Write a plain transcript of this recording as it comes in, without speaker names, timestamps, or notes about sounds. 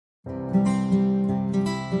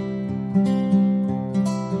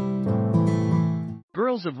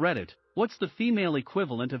Girls of Reddit, what's the female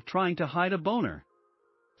equivalent of trying to hide a boner?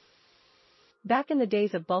 Back in the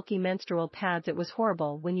days of bulky menstrual pads, it was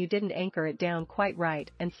horrible when you didn't anchor it down quite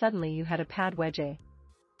right and suddenly you had a pad wedgie.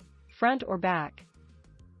 Front or back.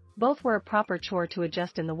 Both were a proper chore to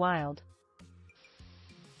adjust in the wild.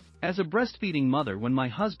 As a breastfeeding mother, when my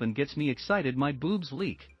husband gets me excited, my boobs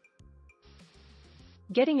leak.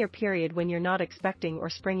 Getting your period when you're not expecting or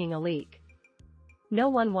springing a leak. No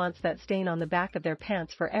one wants that stain on the back of their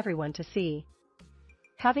pants for everyone to see.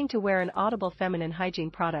 Having to wear an Audible feminine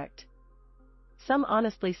hygiene product. Some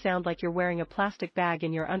honestly sound like you're wearing a plastic bag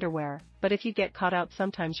in your underwear, but if you get caught out,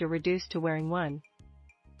 sometimes you're reduced to wearing one.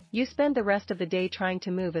 You spend the rest of the day trying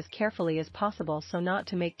to move as carefully as possible so not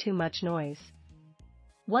to make too much noise.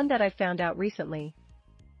 One that I found out recently.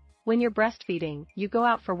 When you're breastfeeding, you go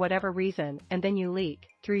out for whatever reason and then you leak,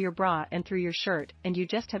 through your bra and through your shirt, and you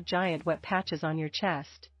just have giant wet patches on your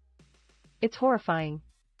chest. It's horrifying.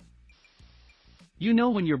 You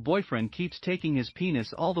know when your boyfriend keeps taking his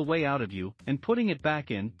penis all the way out of you and putting it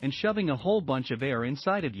back in and shoving a whole bunch of air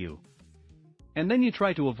inside of you. And then you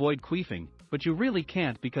try to avoid queefing, but you really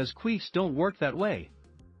can't because queefs don't work that way.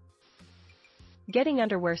 Getting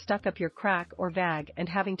underwear stuck up your crack or vag and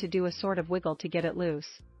having to do a sort of wiggle to get it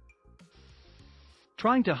loose.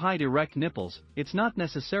 Trying to hide erect nipples, it's not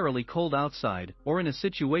necessarily cold outside or in a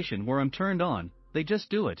situation where I'm turned on, they just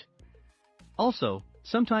do it. Also,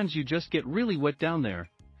 sometimes you just get really wet down there.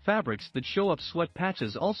 Fabrics that show up sweat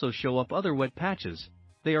patches also show up other wet patches.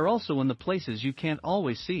 They are also in the places you can't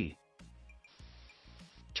always see.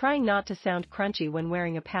 Trying not to sound crunchy when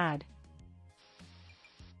wearing a pad.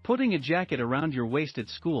 Putting a jacket around your waist at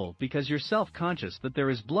school because you're self-conscious that there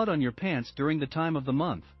is blood on your pants during the time of the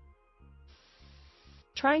month.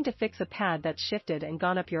 Trying to fix a pad that's shifted and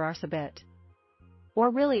gone up your arse a bit.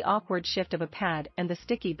 Or really awkward shift of a pad and the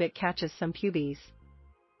sticky bit catches some pubes.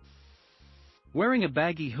 Wearing a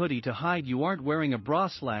baggy hoodie to hide you aren't wearing a bra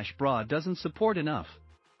doesn't support enough.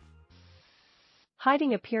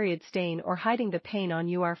 Hiding a period stain or hiding the pain on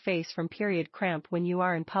your face from period cramp when you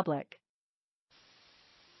are in public.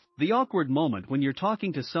 The awkward moment when you're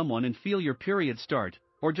talking to someone and feel your period start,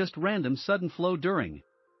 or just random sudden flow during.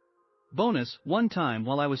 Bonus, one time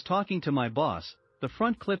while I was talking to my boss, the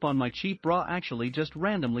front clip on my cheap bra actually just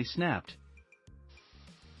randomly snapped.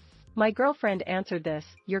 My girlfriend answered this,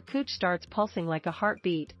 your cooch starts pulsing like a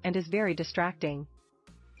heartbeat and is very distracting.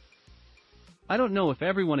 I don't know if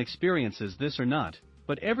everyone experiences this or not,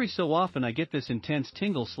 but every so often I get this intense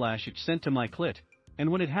tingle/itch sent to my clit,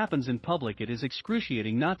 and when it happens in public it is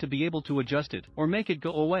excruciating not to be able to adjust it or make it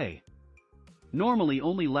go away. Normally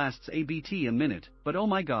only lasts a minute, but oh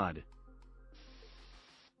my god.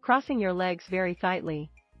 Crossing your legs very tightly.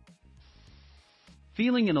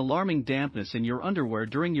 Feeling an alarming dampness in your underwear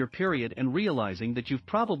during your period and realizing that you've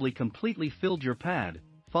probably completely filled your pad,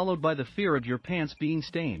 followed by the fear of your pants being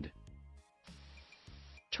stained.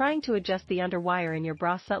 Trying to adjust the underwire in your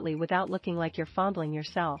bra subtly without looking like you're fondling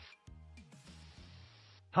yourself.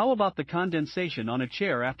 How about the condensation on a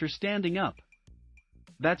chair after standing up?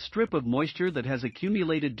 That strip of moisture that has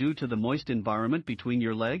accumulated due to the moist environment between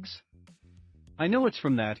your legs? I know it's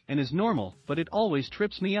from that and is normal, but it always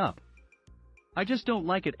trips me up. I just don't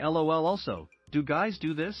like it. LOL. Also, do guys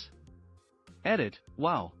do this? Edit,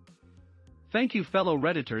 wow. Thank you fellow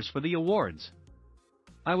Redditors for the awards.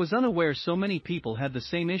 I was unaware so many people had the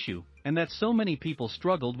same issue, and that so many people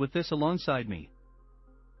struggled with this alongside me.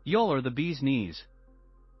 Y'all are the bee's knees.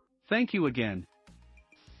 Thank you again.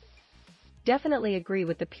 Definitely agree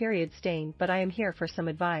with the period stain, but I am here for some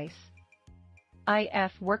advice. I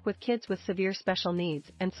work with kids with severe special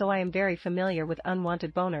needs, and so I am very familiar with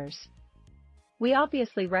unwanted boners. We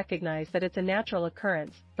obviously recognize that it's a natural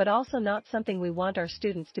occurrence, but also not something we want our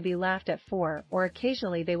students to be laughed at for, or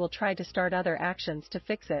occasionally they will try to start other actions to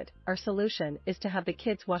fix it. Our solution is to have the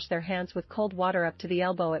kids wash their hands with cold water up to the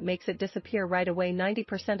elbow. It makes it disappear right away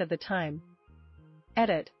 90% of the time.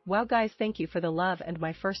 Edit, wow guys, thank you for the love and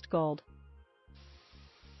my first gold.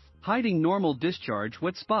 Hiding normal discharge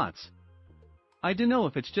wet spots. I dunno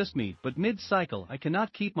if it's just me, but mid-cycle I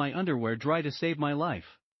cannot keep my underwear dry to save my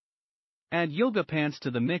life. Add yoga pants to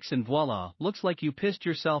the mix and voila, looks like you pissed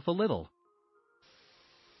yourself a little.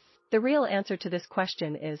 The real answer to this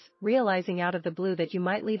question is realizing out of the blue that you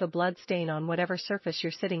might leave a blood stain on whatever surface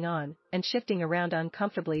you're sitting on, and shifting around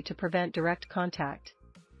uncomfortably to prevent direct contact.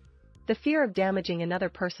 The fear of damaging another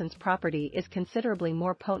person's property is considerably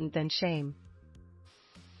more potent than shame.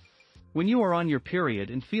 When you are on your period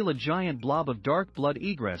and feel a giant blob of dark blood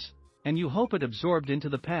egress, and you hope it absorbed into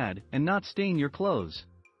the pad and not stain your clothes.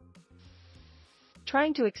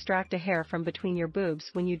 Trying to extract a hair from between your boobs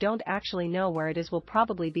when you don't actually know where it is will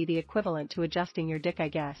probably be the equivalent to adjusting your dick, I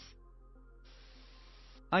guess.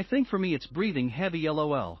 I think for me it's breathing heavy,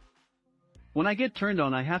 lol. When I get turned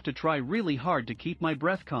on I have to try really hard to keep my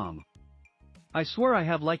breath calm. I swear I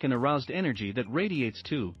have like an aroused energy that radiates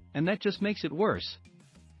too, and that just makes it worse.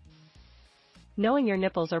 Knowing your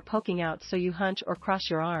nipples are poking out so you hunch or cross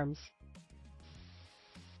your arms.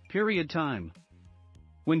 Period time.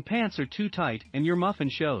 When pants are too tight and your muffin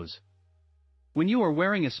shows. When you are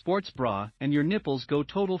wearing a sports bra and your nipples go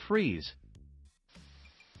total freeze.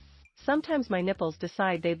 Sometimes my nipples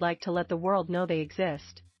decide they'd like to let the world know they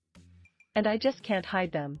exist. And I just can't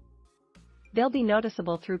hide them. They'll be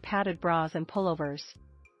noticeable through padded bras and pullovers.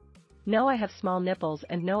 No, I have small nipples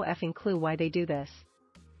and no effing clue why they do this.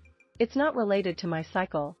 It's not related to my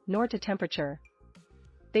cycle, nor to temperature.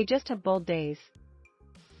 They just have bold days.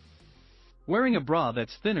 Wearing a bra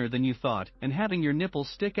that's thinner than you thought and having your nipples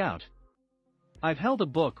stick out. I've held a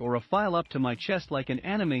book or a file up to my chest like an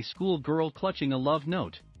anime school girl clutching a love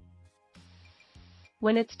note.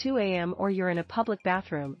 When it's 2 a.m. or you're in a public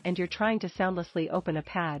bathroom and you're trying to soundlessly open a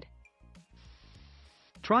pad.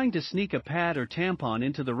 Trying to sneak a pad or tampon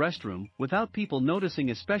into the restroom without people noticing,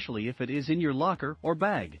 especially if it is in your locker or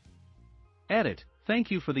bag. Edit,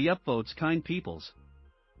 thank you for the upvotes, kind peoples.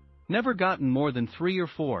 Never gotten more than 3 or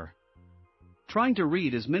 4. Trying to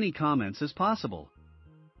read as many comments as possible.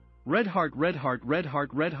 Red heart, red heart, red heart,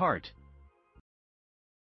 red heart.